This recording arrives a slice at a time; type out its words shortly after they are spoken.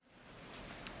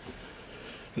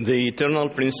The eternal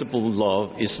principle of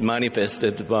love is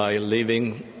manifested by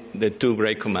living the two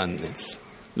great commandments.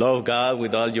 Love God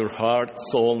with all your heart,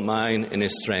 soul, mind,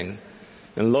 and strength,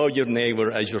 and love your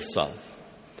neighbor as yourself.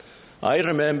 I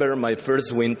remember my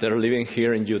first winter living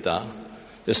here in Utah.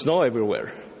 The snow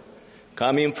everywhere.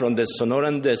 Coming from the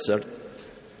Sonoran Desert,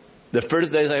 the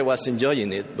first days I was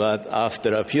enjoying it, but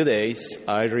after a few days,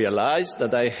 I realized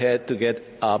that I had to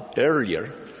get up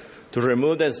earlier to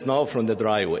remove the snow from the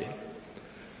driveway.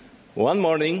 One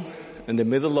morning, in the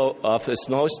middle of a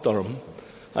snowstorm,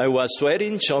 I was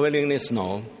sweating, shoveling the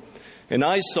snow, and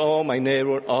I saw my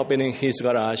neighbor opening his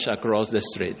garage across the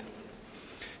street.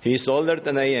 He's older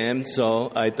than I am,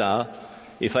 so I thought,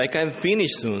 if I can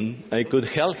finish soon, I could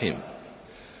help him.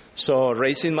 So,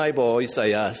 raising my voice, I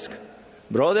asked,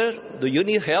 "Brother, do you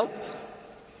need help?"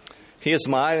 He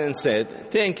smiled and said,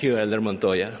 "Thank you, Elder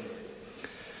Montoya."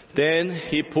 Then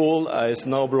he pulled a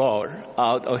snowblower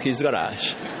out of his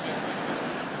garage,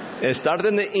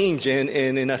 started the engine,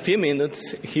 and in a few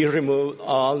minutes, he removed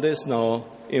all the snow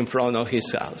in front of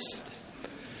his house.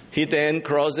 He then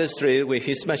crossed the street with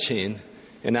his machine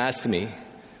and asked me,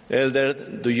 "Elder,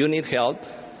 do you need help?"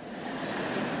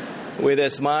 With a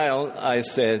smile, I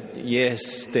said,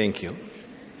 "Yes, thank you."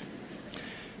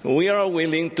 We are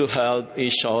willing to help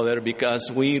each other because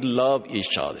we love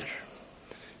each other.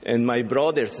 And my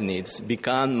brother's needs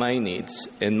become my needs,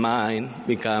 and mine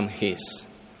become his.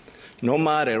 No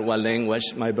matter what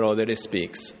language my brother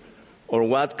speaks or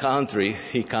what country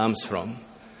he comes from,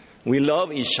 we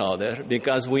love each other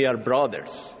because we are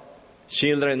brothers,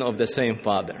 children of the same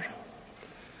Father.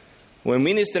 When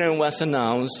ministering was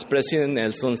announced, President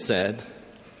Nelson said,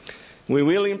 "We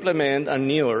will implement a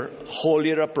newer,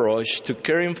 holier approach to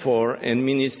caring for and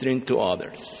ministering to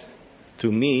others."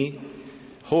 To me,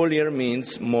 holier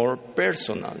means more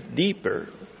personal, deeper,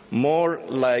 more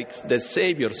like the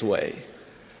Savior's way.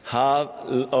 Have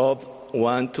love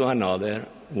one to another,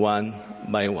 one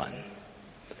by one.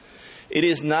 It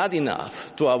is not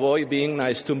enough to avoid being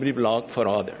nice to be blocked for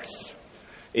others.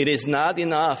 It is not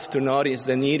enough to notice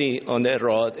the needy on the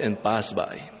road and pass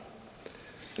by.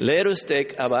 Let us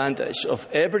take advantage of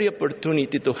every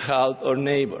opportunity to help our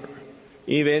neighbor,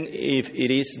 even if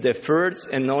it is the first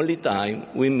and only time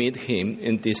we meet him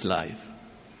in this life.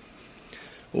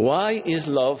 Why is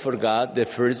love for God the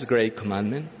first great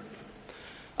commandment?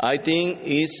 I think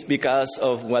it's because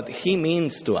of what he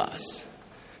means to us.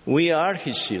 We are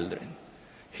his children.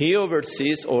 He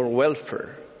oversees our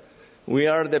welfare. We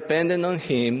are dependent on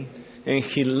him, and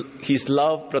his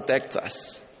love protects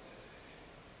us.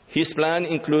 His plan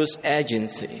includes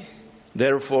agency.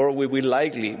 Therefore, we will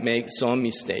likely make some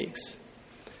mistakes.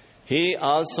 He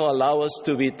also allows us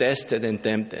to be tested and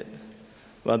tempted.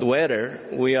 But whether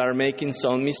we are making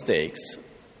some mistakes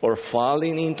or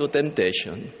falling into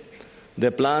temptation,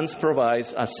 the plans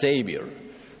provides a Savior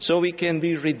so we can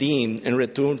be redeemed and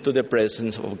return to the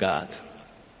presence of God.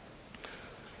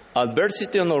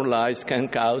 Adversity in our lives can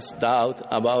cause doubt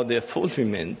about the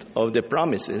fulfillment of the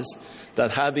promises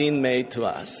that have been made to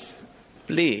us.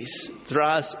 Please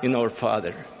trust in our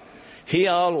Father. He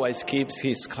always keeps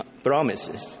his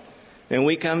promises, and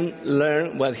we can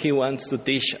learn what he wants to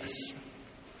teach us.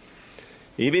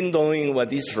 Even doing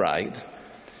what is right,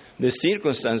 the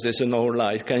circumstances in our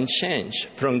life can change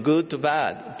from good to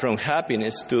bad, from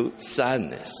happiness to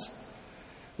sadness.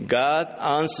 God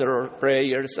answers our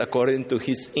prayers according to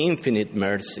his infinite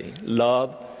mercy,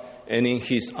 love, and in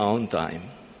his own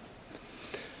time.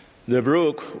 The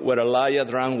brook where Elijah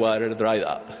drank water dried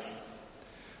up.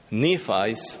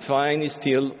 Nephi's fine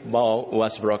steel bow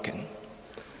was broken.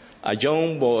 A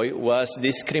young boy was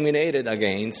discriminated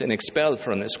against and expelled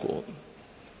from the school.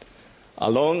 A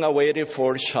long-awaited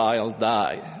fourth child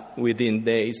died within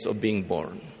days of being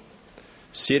born.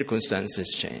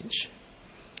 Circumstances change.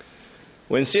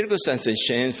 When circumstances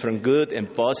change from good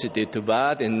and positive to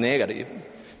bad and negative,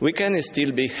 we can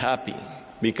still be happy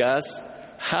because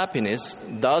happiness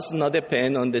does not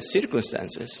depend on the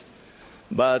circumstances,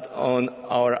 but on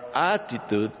our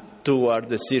attitude toward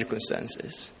the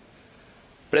circumstances.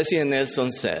 President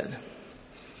Nelson said,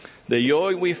 "The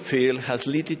joy we feel has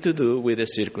little to do with the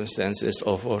circumstances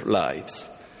of our lives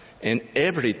and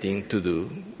everything to do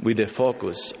with the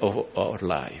focus of our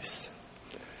lives."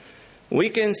 We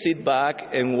can sit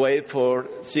back and wait for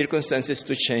circumstances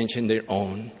to change on their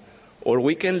own, or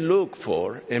we can look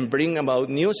for and bring about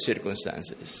new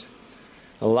circumstances.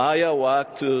 Elijah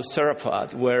walked to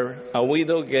Zarephath, where a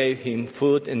widow gave him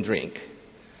food and drink.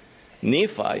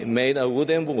 Nephi made a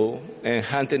wooden bow and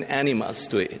hunted animals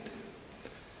to eat.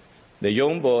 The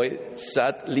young boy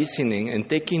sat listening and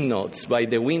taking notes by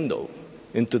the window,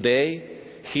 and today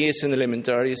he is an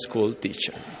elementary school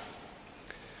teacher.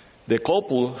 The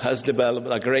couple has developed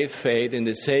a great faith in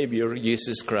the Savior,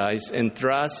 Jesus Christ, and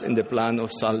trust in the plan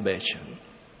of salvation.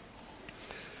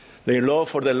 Their love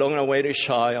for the long-awaited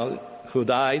child who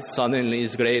died suddenly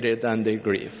is greater than their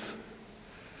grief.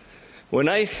 When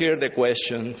I hear the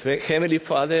question, Heavenly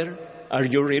Father, are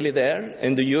you really there?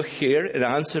 And do you hear and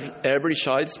answer every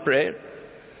child's prayer?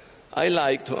 I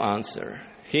like to answer,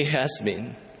 He has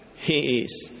been, He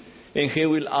is, and He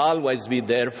will always be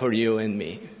there for you and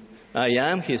me. I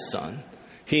am His son.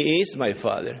 He is my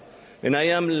Father, and I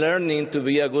am learning to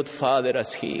be a good father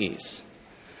as He is.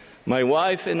 My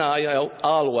wife and I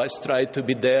always try to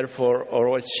be there for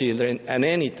our children at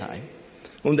any time,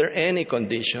 under any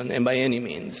condition and by any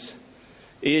means.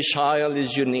 Each child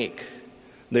is unique.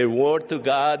 Their word to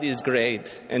God is great,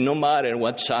 and no matter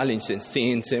what challenges,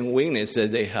 sins, and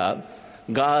weaknesses they have,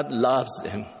 God loves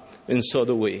them, and so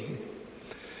do we.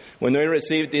 When we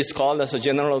received this call as a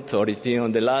general authority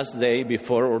on the last day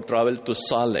before our travel to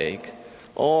Salt Lake,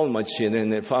 all my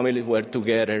children and family were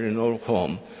together in our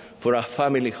home for a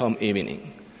family home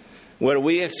evening, where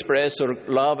we expressed our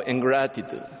love and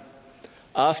gratitude.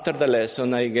 After the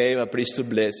lesson, I gave a priesthood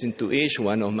blessing to each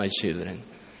one of my children.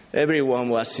 Everyone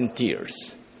was in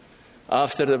tears.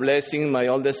 After the blessing, my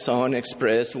oldest son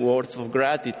expressed words of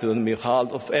gratitude on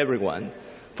behalf of everyone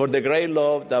for the great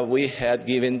love that we had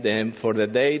given them for the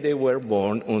day they were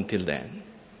born until then.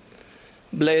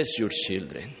 Bless your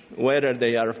children, whether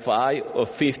they are 5 or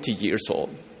 50 years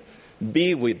old.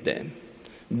 Be with them.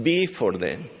 Be for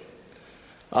them.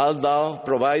 Although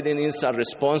providing is a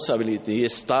responsibility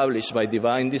established by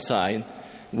divine design,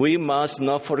 we must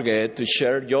not forget to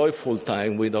share joyful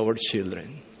time with our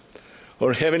children.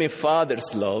 Our Heavenly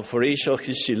Father's love for each of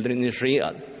His children is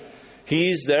real.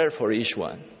 He is there for each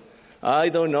one. I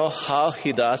don't know how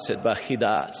He does it, but He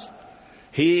does.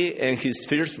 He and His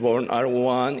firstborn are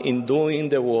one in doing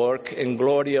the work and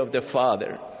glory of the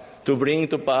Father to bring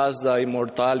to pass the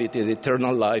immortality, the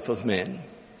eternal life of men.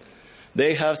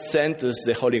 They have sent us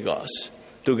the Holy Ghost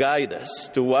to guide us,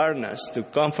 to warn us, to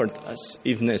comfort us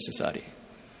if necessary.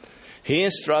 He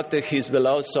instructed His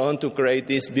beloved Son to create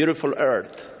this beautiful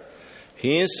earth.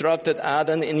 He instructed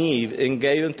Adam and Eve and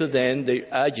gave unto them their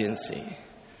agency.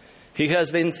 He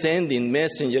has been sending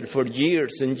messengers for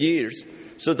years and years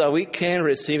so that we can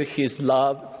receive His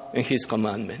love and His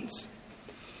commandments.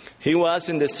 He was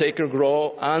in the sacred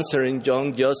grove answering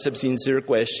John Joseph's sincere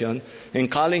question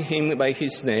and calling him by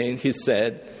his name. He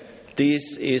said,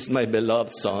 "This is my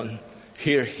beloved Son.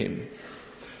 Hear Him."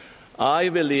 I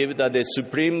believe that the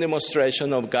supreme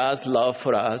demonstration of God's love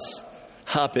for us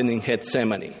happened in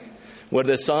Gethsemane, where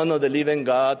the Son of the living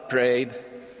God prayed,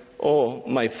 "Oh,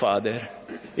 my Father,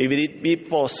 if it be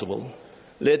possible,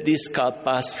 let this cup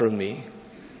pass from me.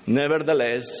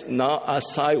 Nevertheless, not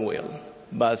as I will,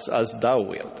 but as Thou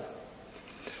wilt."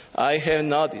 I have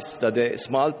noticed that the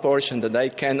small portion that I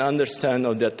can understand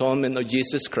of the atonement of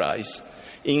Jesus Christ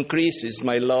increases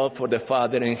my love for the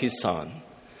Father and His Son,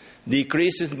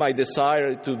 decreases my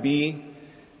desire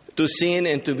to sin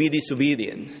and to be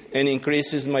disobedient, and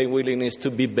increases my willingness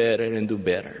to be better and do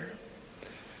better.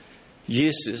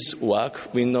 Jesus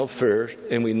walked with no fear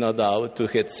and with no doubt to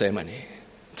Gethsemane,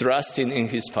 trusting in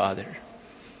His Father,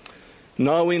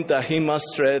 knowing that He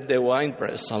must tread the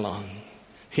winepress alone.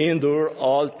 He endured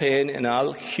all pain and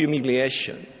all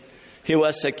humiliation. He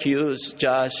was accused,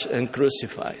 judged, and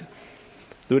crucified.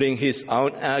 During His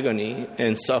own agony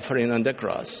and suffering on the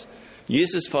cross,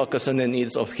 Jesus focused on the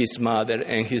needs of His mother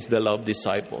and His beloved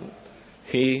disciple.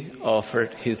 He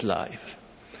offered His life.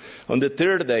 On the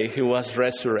third day, He was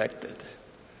resurrected.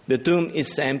 The tomb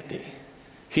is empty.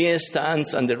 He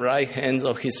stands on the right hand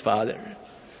of His Father.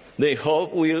 They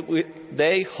hope we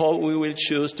will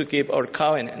choose to keep our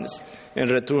covenants and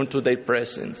return to their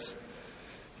presence.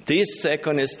 This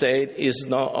second state is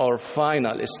not our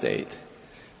final state.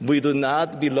 We do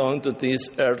not belong to this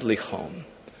earthly home,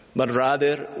 but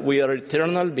rather we are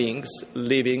eternal beings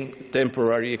living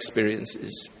temporary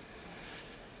experiences.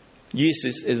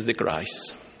 Jesus is the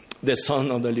Christ, the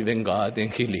Son of the living God,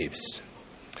 and He lives.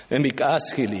 And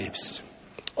because He lives,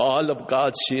 all of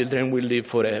God's children will live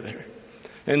forever.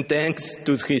 And thanks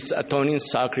to His atoning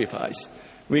sacrifice,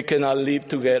 we can all live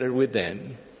together with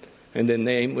them. In the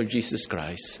name of Jesus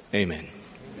Christ, amen.